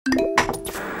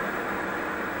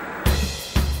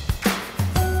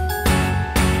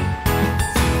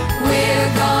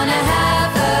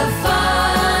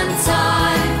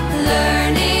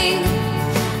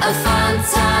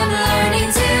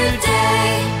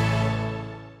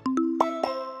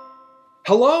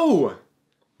Hello!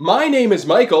 My name is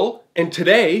Michael, and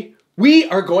today we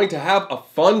are going to have a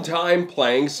fun time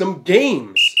playing some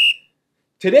games.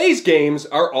 Today's games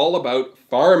are all about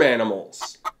farm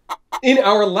animals. In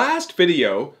our last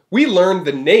video, we learned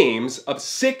the names of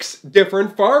 6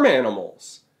 different farm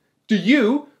animals. Do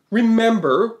you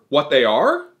remember what they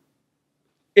are?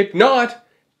 If not,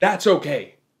 that's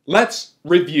okay. Let's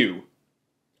review.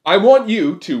 I want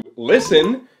you to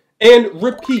listen and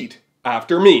repeat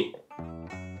after me.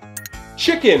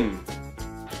 Chicken,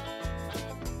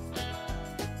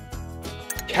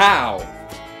 cow,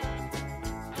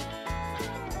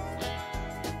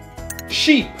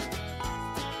 sheep,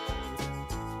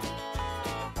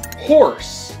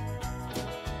 horse,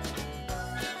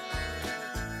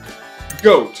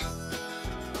 goat,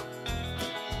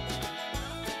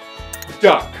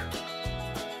 duck.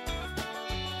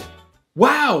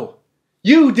 Wow!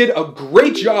 You did a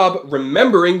great job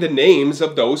remembering the names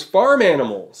of those farm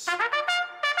animals.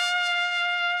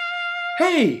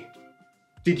 Hey!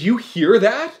 Did you hear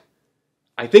that?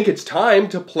 I think it's time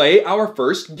to play our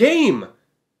first game.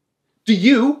 Do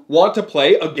you want to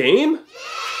play a game?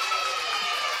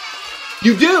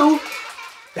 You do?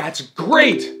 That's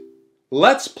great!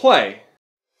 Let's play.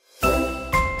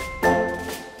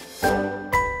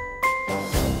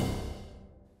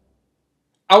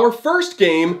 Our first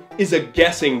game is a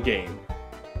guessing game.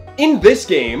 In this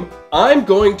game, I'm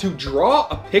going to draw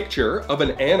a picture of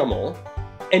an animal,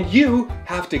 and you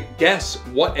have to guess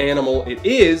what animal it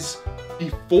is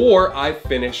before I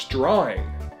finish drawing.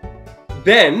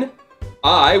 Then,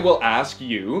 I will ask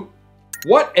you,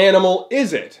 what animal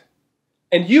is it?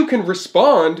 And you can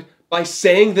respond by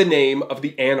saying the name of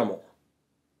the animal.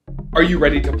 Are you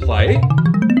ready to play?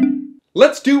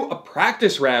 Let's do a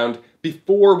practice round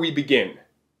before we begin.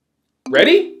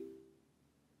 Ready?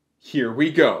 Here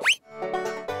we go.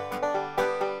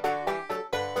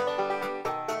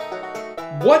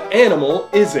 What animal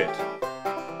is it?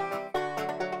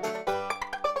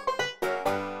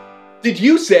 Did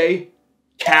you say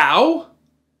cow?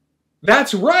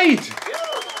 That's right!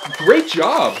 Great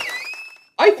job!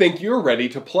 I think you're ready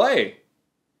to play.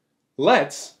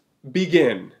 Let's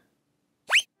begin.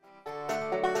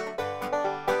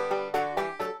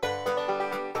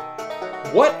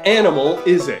 What animal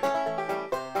is it?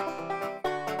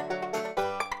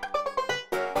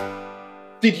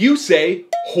 Did you say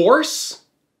horse?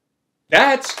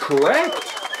 That's correct.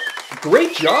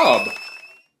 Great job.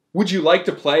 Would you like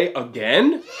to play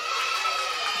again?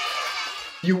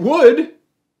 You would?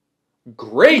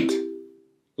 Great.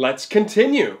 Let's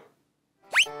continue.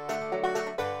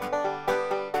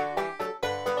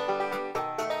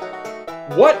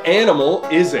 What animal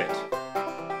is it?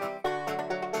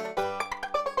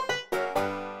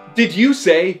 Did you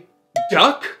say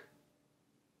duck?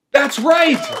 That's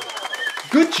right!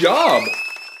 Good job!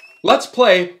 Let's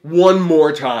play one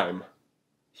more time.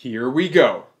 Here we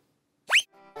go.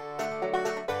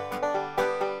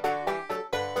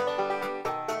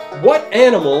 What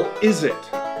animal is it?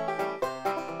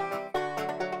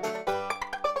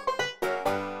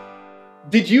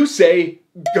 Did you say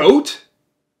goat?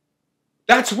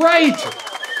 That's right!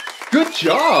 Good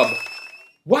job!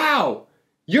 Wow!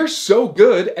 You're so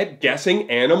good at guessing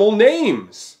animal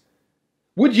names.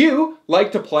 Would you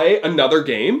like to play another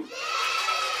game?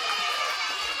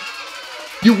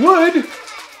 You would?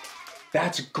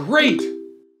 That's great!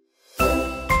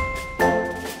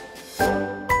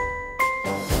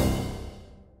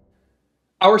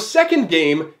 Our second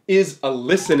game is a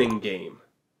listening game.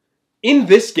 In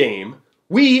this game,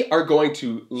 we are going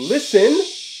to listen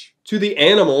to the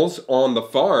animals on the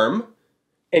farm,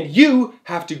 and you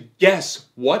have to guess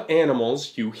what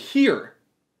animals you hear.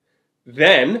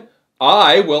 Then,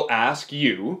 I will ask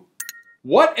you,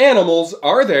 what animals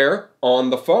are there on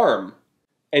the farm?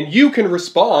 And you can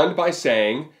respond by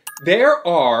saying, there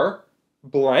are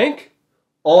blank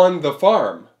on the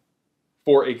farm.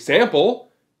 For example,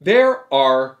 there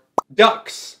are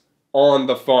ducks on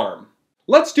the farm.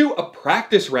 Let's do a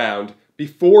practice round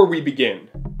before we begin.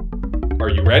 Are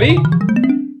you ready?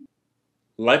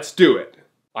 Let's do it.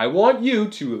 I want you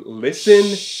to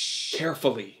listen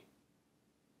carefully.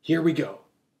 Here we go.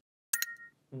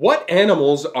 What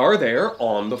animals are there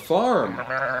on the farm?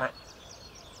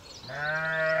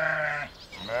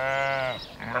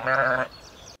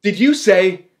 Did you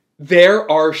say there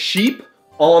are sheep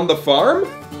on the farm?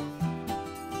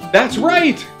 That's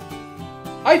right!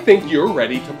 I think you're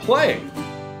ready to play.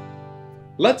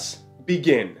 Let's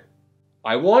begin.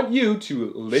 I want you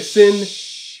to listen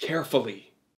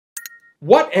carefully.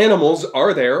 What animals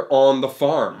are there on the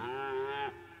farm?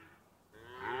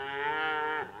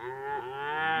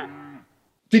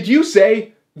 Did you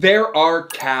say there are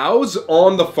cows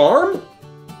on the farm?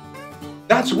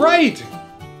 That's right!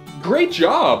 Great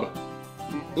job!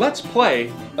 Let's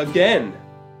play again.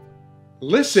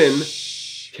 Listen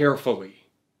carefully.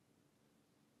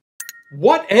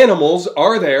 What animals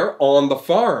are there on the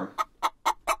farm?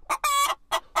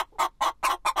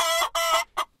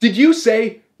 Did you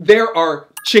say there are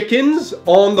chickens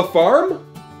on the farm?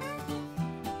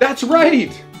 That's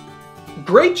right!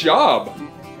 Great job!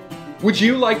 Would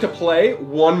you like to play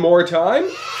one more time?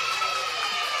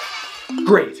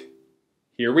 Great!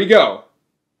 Here we go.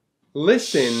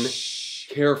 Listen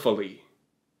carefully.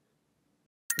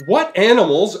 What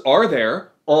animals are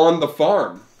there on the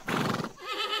farm?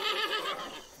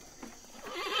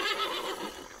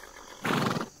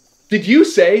 Did you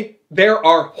say there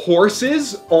are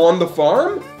horses on the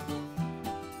farm?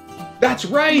 That's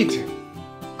right!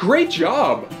 Great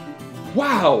job!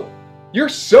 Wow, you're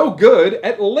so good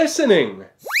at listening!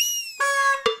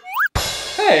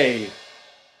 Hey,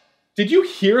 did you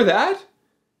hear that?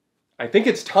 I think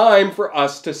it's time for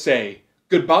us to say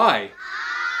goodbye.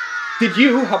 Did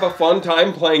you have a fun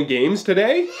time playing games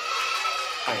today?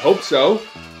 I hope so.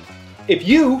 If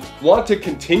you want to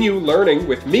continue learning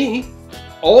with me,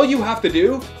 all you have to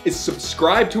do is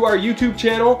subscribe to our YouTube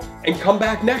channel and come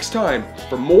back next time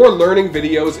for more learning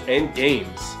videos and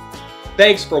games.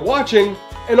 Thanks for watching,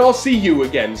 and I'll see you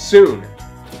again soon.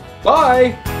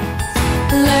 Bye!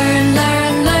 Learn,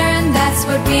 learn, learn, that's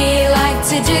what we like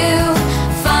to do.